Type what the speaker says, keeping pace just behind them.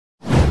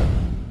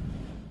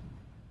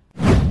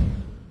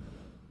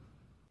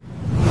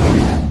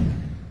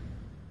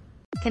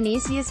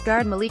Canisius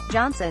guard Malik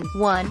Johnson,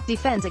 1,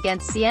 defends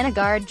against Siena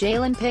guard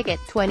Jalen Pickett,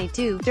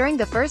 22, during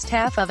the first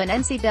half of an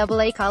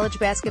NCAA college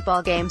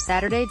basketball game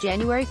Saturday,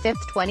 January 5,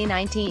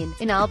 2019,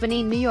 in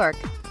Albany, New York.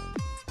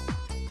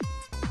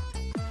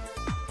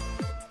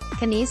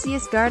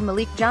 Canisius guard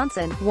Malik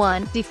Johnson,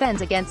 1,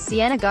 defends against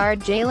Siena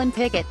guard Jalen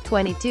Pickett,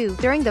 22,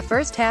 during the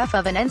first half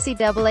of an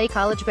NCAA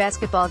college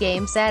basketball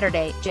game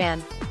Saturday, Jan.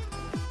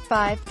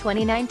 5,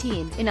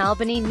 2019, in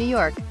Albany, New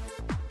York.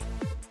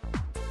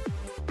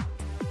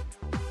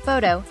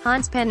 Photo,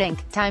 Hans Pennink,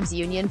 Times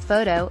Union.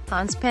 Photo,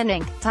 Hans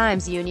Pennink,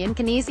 Times Union.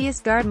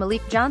 Canisius guard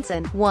Malik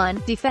Johnson,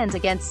 1, defends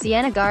against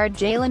Siena guard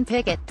Jalen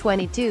Pickett,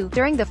 22,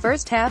 during the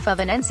first half of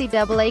an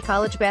NCAA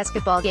college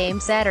basketball game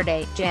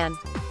Saturday, Jan.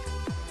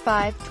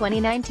 5,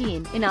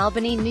 2019, in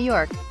Albany, New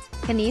York.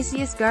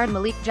 Canisius guard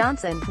Malik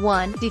Johnson,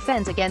 1,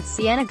 defends against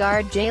Siena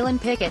guard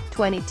Jalen Pickett,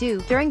 22,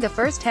 during the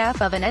first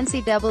half of an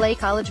NCAA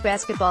college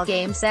basketball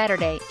game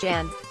Saturday,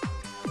 Jan.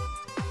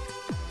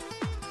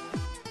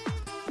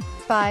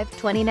 5,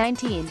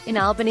 2019, in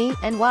Albany,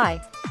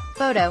 NY.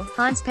 Photo,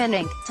 Hans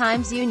Pennink,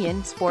 Times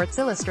Union. Sports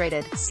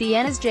Illustrated.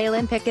 Siena's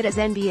Jalen Pickett is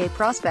NBA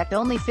prospect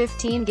only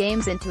 15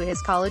 games into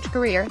his college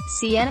career.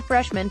 Siena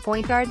freshman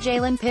point guard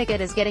Jalen Pickett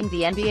is getting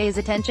the NBA's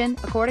attention,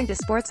 according to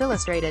Sports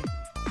Illustrated.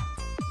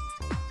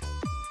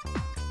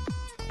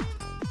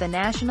 The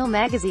national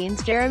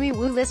magazine's Jeremy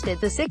Wu listed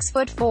the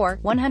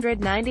 6'4",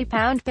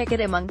 190-pound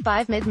Pickett among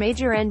 5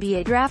 mid-major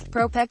NBA draft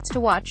prospects to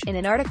watch, in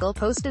an article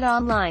posted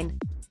online.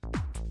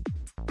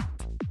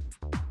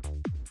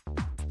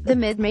 The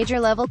mid-major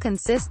level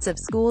consists of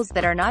schools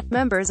that are not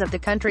members of the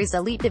country's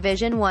elite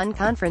Division I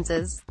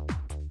conferences.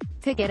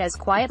 Pickett has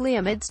quietly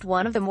amidst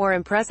one of the more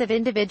impressive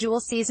individual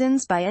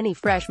seasons by any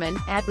freshman,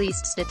 at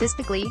least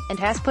statistically, and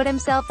has put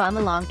himself on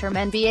the long-term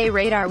NBA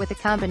radar with a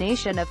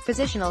combination of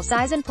positional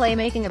size and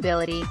playmaking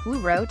ability, Wu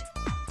wrote.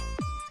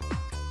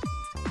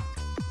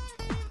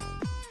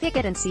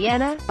 Pickett and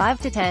Siena,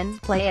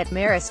 5-10, play at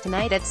Marist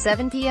tonight at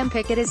 7 p.m.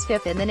 Pickett is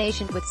 5th in the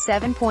nation with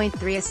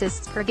 7.3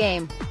 assists per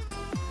game.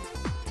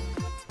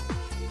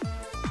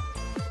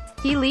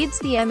 He leads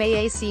the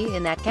MAAC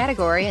in that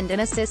category and an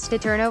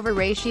assist-to-turnover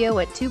ratio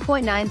at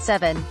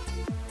 2.97.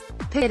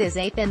 Pickett is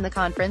 8th in the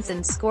conference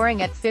in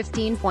scoring at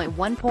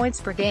 15.1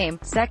 points per game,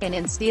 2nd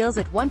in steals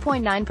at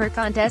 1.9 per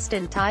contest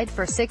and tied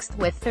for 6th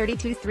with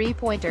 32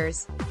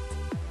 three-pointers.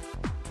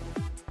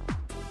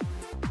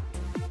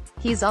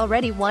 He's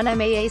already won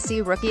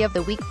MAAC Rookie of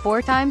the Week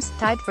 4 times,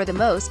 tied for the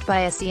most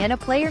by a Siena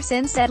player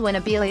since Edwin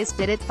Abeles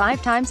did it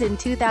 5 times in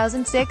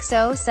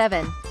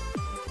 2006-07.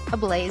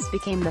 Abeles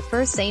became the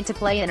first Saint to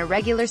play in a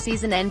regular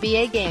season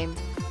NBA game.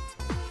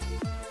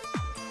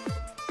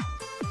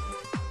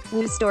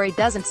 Wu's story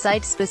doesn't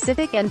cite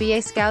specific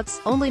NBA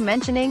scouts, only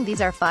mentioning these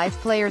are 5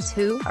 players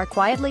who are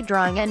quietly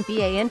drawing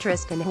NBA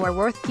interest and who are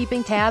worth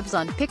keeping tabs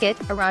on.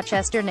 Pickett, a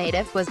Rochester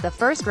native, was the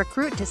first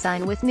recruit to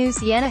sign with new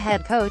Siena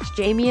head coach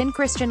Jamian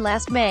Christian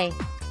last May.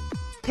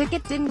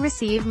 Pickett didn't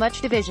receive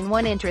much Division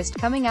I interest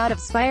coming out of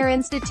Spire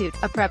Institute,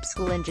 a prep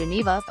school in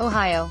Geneva,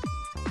 Ohio.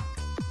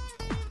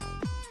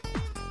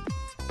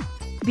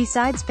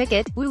 Besides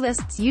Pickett, Wu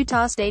lists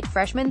Utah State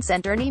freshman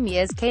center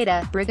Nehemias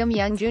Queta, Brigham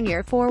Young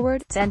Jr.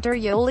 forward, center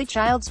Yoli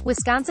Childs,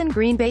 Wisconsin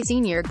Green Bay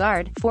senior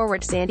guard,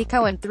 forward Sandy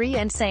Cohen III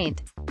and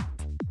St.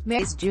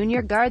 Mary's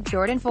junior guard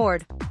Jordan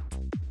Ford.